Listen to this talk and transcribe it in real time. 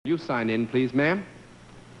You sign in, please, ma'am.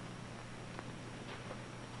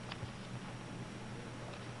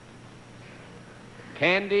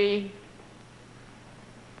 Candy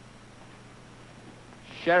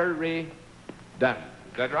Sheridan. Is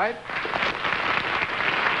that right?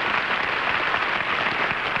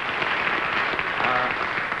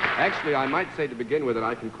 Actually, I might say to begin with that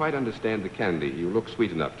I can quite understand the Candy. You look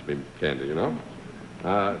sweet enough to be Candy, you know.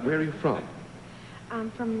 Where are you from? I'm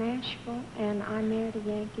from Nashville, and I married a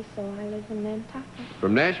Yankee, so I live in Nantucket.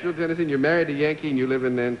 From Nashville, Tennessee, and you married a Yankee, and you live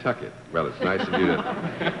in Nantucket. Well, it's nice of you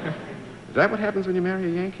to... Is that what happens when you marry a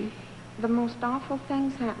Yankee? The most awful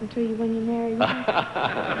things happen to you when you marry a Yankee.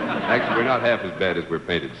 Actually, we're not half as bad as we're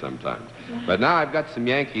painted sometimes. Yeah. But now I've got some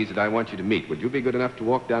Yankees that I want you to meet. Would you be good enough to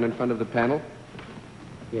walk down in front of the panel?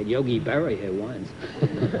 We had Yogi Berra here once.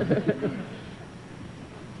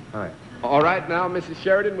 Hi. All right, now, Mrs.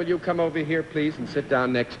 Sheridan, will you come over here, please, and sit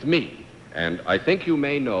down next to me? And I think you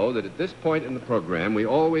may know that at this point in the program, we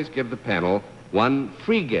always give the panel one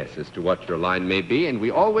free guess as to what your line may be, and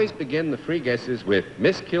we always begin the free guesses with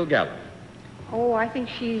Miss Kilgallen. Oh, I think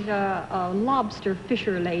she's a lobster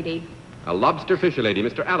fisher lady. A lobster fisher lady,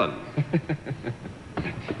 Mr. Allen.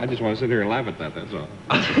 I just want to sit here and laugh at that, that's all.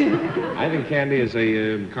 I think candy is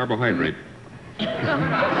a carbohydrate. Miss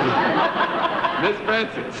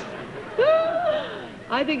Francis.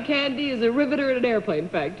 I think Candy is a riveter at an airplane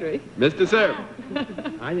factory. Mr. Sir.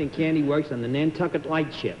 I think Candy works on the Nantucket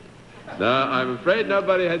Lightship. No, I'm afraid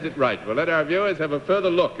nobody has it right. We'll let our viewers have a further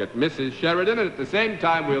look at Mrs. Sheridan, and at the same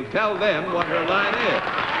time, we'll tell them what her line is.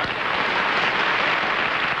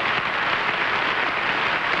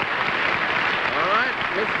 All right,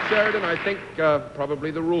 Mrs. Sheridan, I think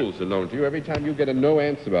probably the rules are known to you. Every time you get a no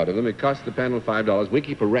answer out of them, it costs the panel $5. We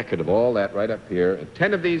keep a record of all that right up here.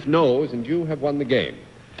 10 of these no's, and you have won the game.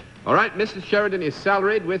 All right, Mrs. Sheridan is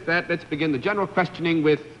salaried. With that, let's begin the general questioning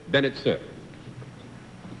with Bennett, sir.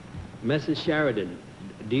 Mrs. Sheridan,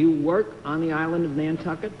 do you work on the island of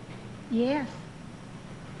Nantucket? Yes.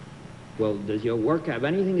 Well, does your work have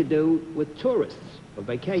anything to do with tourists or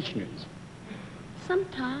vacationers?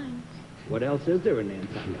 Sometimes. What else is there in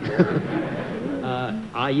Nantucket?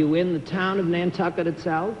 Are you in the town of Nantucket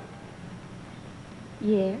itself?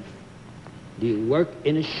 Yes. Do you work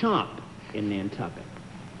in a shop in Nantucket?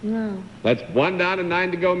 No. That's 1 down and 9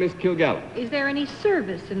 to go, Miss Kilgallen. Is there any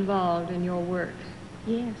service involved in your work?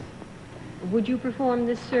 Yes. Would you perform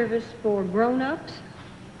this service for grown-ups?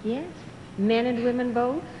 Yes. Men and women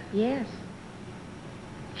both? Yes.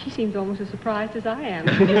 She seems almost as surprised as I am.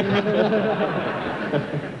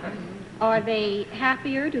 Are they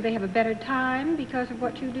happier? Do they have a better time because of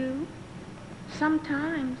what you do?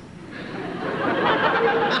 Sometimes.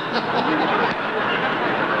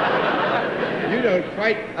 You don't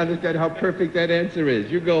quite understand how perfect that answer is.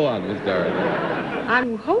 You go on, Miss Dorothy.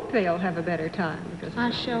 I hope they'll have a better time. Because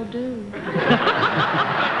I shall do.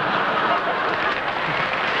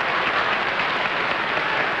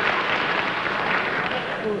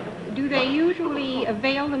 Do they usually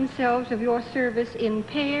avail themselves of your service in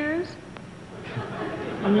pairs?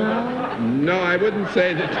 No. No, I wouldn't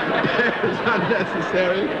say that it's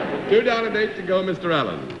unnecessary. 2 down and 8 to go, Mr.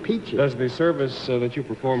 Allen. Peaches. Does the service that you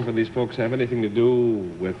perform for these folks have anything to do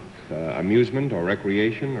with amusement or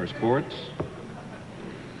recreation or sports?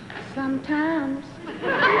 Sometimes.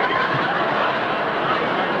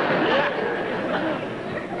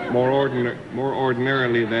 More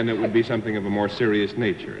ordinarily, then, it would be something of a more serious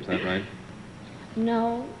nature. Is that right?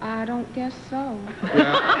 No, I don't guess so.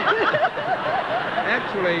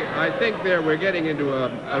 Actually, I think we're getting into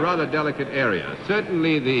a rather delicate area.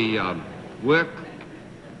 Certainly the work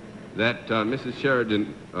that Mrs.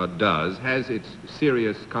 Sheridan does has its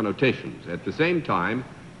serious connotations. At the same time,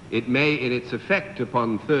 it may, in its effect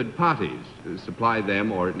upon third parties, supply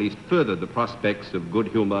them or at least further the prospects of good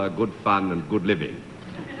humor, good fun, and good living.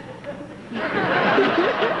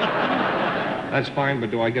 That's fine,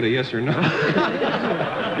 but do I get a yes or no?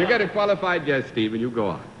 You get a qualified yes, Steve, and you go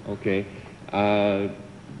on. Okay. Are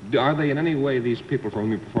they in any way, these people for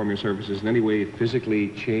whom you perform your services, in any way physically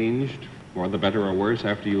changed, for the better or worse,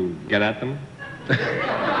 after you get at them?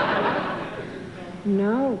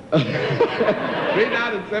 No. 3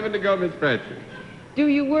 down and 7 to go, Miss Francis. Do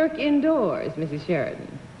you work indoors, Mrs. Sheridan?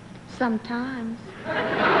 Sometimes.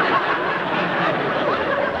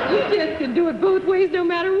 You just can do it both ways no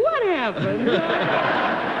matter what happens.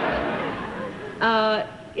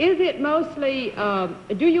 Is it mostly,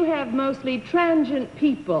 do you have mostly transient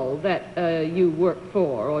people that you work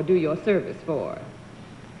for or do your service for?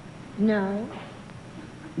 No.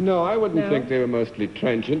 No, I wouldn't No? think they were mostly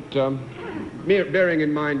transient. Bearing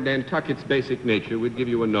in mind Nantucket's basic nature, we'd give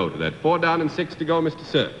you a note of that. 4 down and 6 to go, Mr.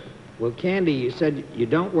 Sir. Well, Candy, you said you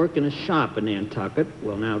don't work in a shop in Nantucket.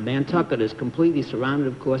 Well, now, Nantucket is completely surrounded,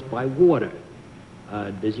 of course, by water.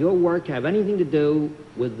 Does your work have anything to do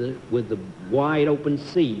with the wide open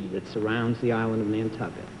sea that surrounds the island of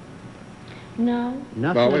Nantucket? No.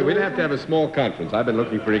 Nothing Well, at we'd all? have to have a small conference. I've been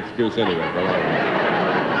looking for an excuse anyway. Go on.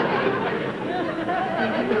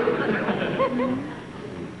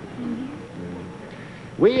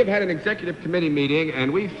 We have had an executive committee meeting,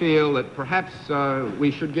 and we feel that perhaps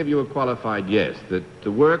we should give you a qualified yes, that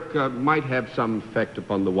the work might have some effect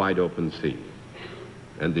upon the wide open sea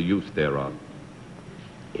and the use thereof.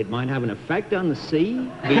 It might have an effect on the sea?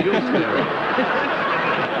 The use thereof.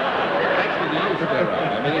 Actually, the use thereof.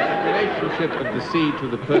 I mean, it's the relationship of the sea to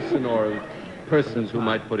the person or persons who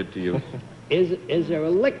might put it to use. Is there a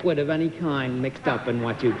liquid of any kind mixed up in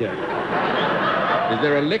what you do? Is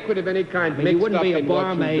there a liquid of any kind I mean, mixed you wouldn't up be a in what you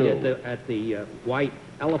barmaid do? at the White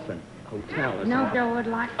Elephant Hotel or No, something. I would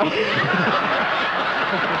like to.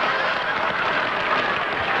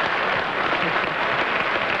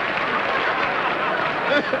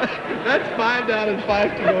 That's 5 down and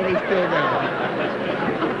 5 to go, Miss Kilgore.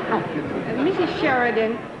 Mrs.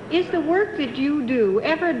 Sheridan, is the work that you do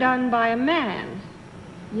ever done by a man?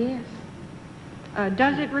 Yes.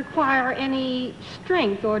 Does it require any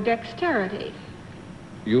strength or dexterity?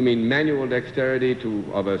 You mean manual dexterity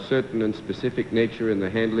of a certain and specific nature in the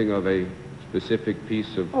handling of a specific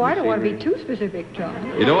piece of Oh, I don't want to be machinery? too specific,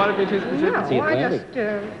 John. You don't want to be too specific? No, I just,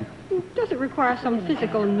 does it require some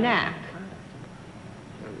physical knack?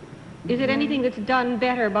 Is it anything that's done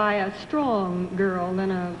better by a strong girl than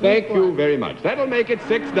a Thank weak you one? very much. That'll make it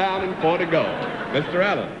 6 down and 4 to go. Mr.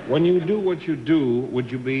 Allen. When you do what you do,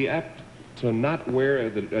 would you be apt to not wear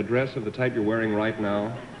a dress of the type you're wearing right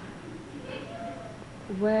now?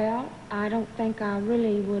 Well, I don't think I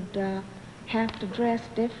really would have to dress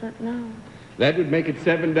different, no. That would make it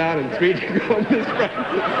 7 down and 3 to go, Miss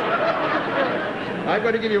Francis. I'm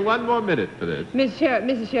going to give you 1 more minute for this.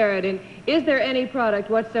 Mrs. Sheridan, is there any product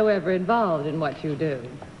whatsoever involved in what you do?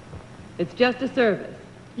 It's just a service.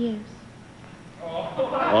 Yes. Oh!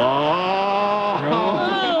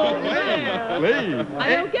 Please. I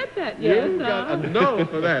don't get that yet. You got a no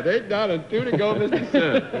for that. 8 down and 2 to go, Mr.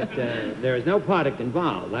 Sir. There is no product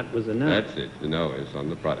involved. That was a no. That's it. The no is on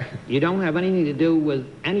the product. You don't have anything to do with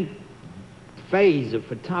any phase of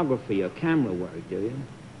photography or camera work, do you?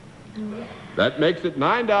 That makes it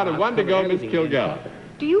 9 down and 1 to go, Miss Kilgore.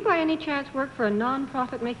 Do you by any chance work for a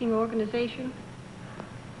non-profit making organization?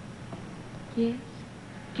 Yes.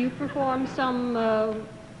 Do you perform some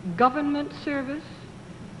government service?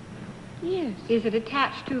 Yes. Is it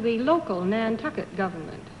attached to the local Nantucket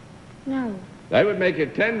government? No. That would make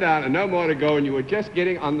it 10 down and no more to go, and you were just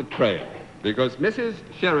getting on the trail. Because Mrs.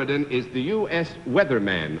 Sheridan is the U.S.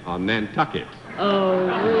 Weatherman on Nantucket. Oh,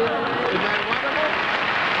 really? Isn't that wonderful?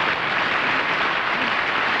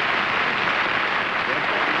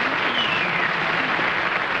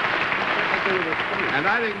 And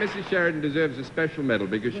I think Mrs. Sheridan deserves a special medal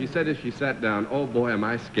because she said as she sat down, oh boy, am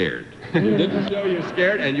I scared. You didn't show you're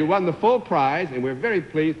scared, and you won the full prize, and we're very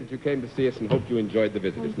pleased that you came to see us and hope you enjoyed the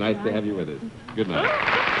visit. It's nice to have you with us. Good night.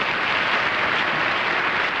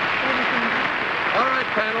 All right,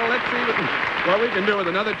 panel, let's see what we can do with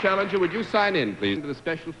another challenger. Would you sign in, please, to the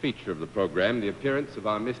special feature of the program, the appearance of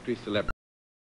our mystery celebrity.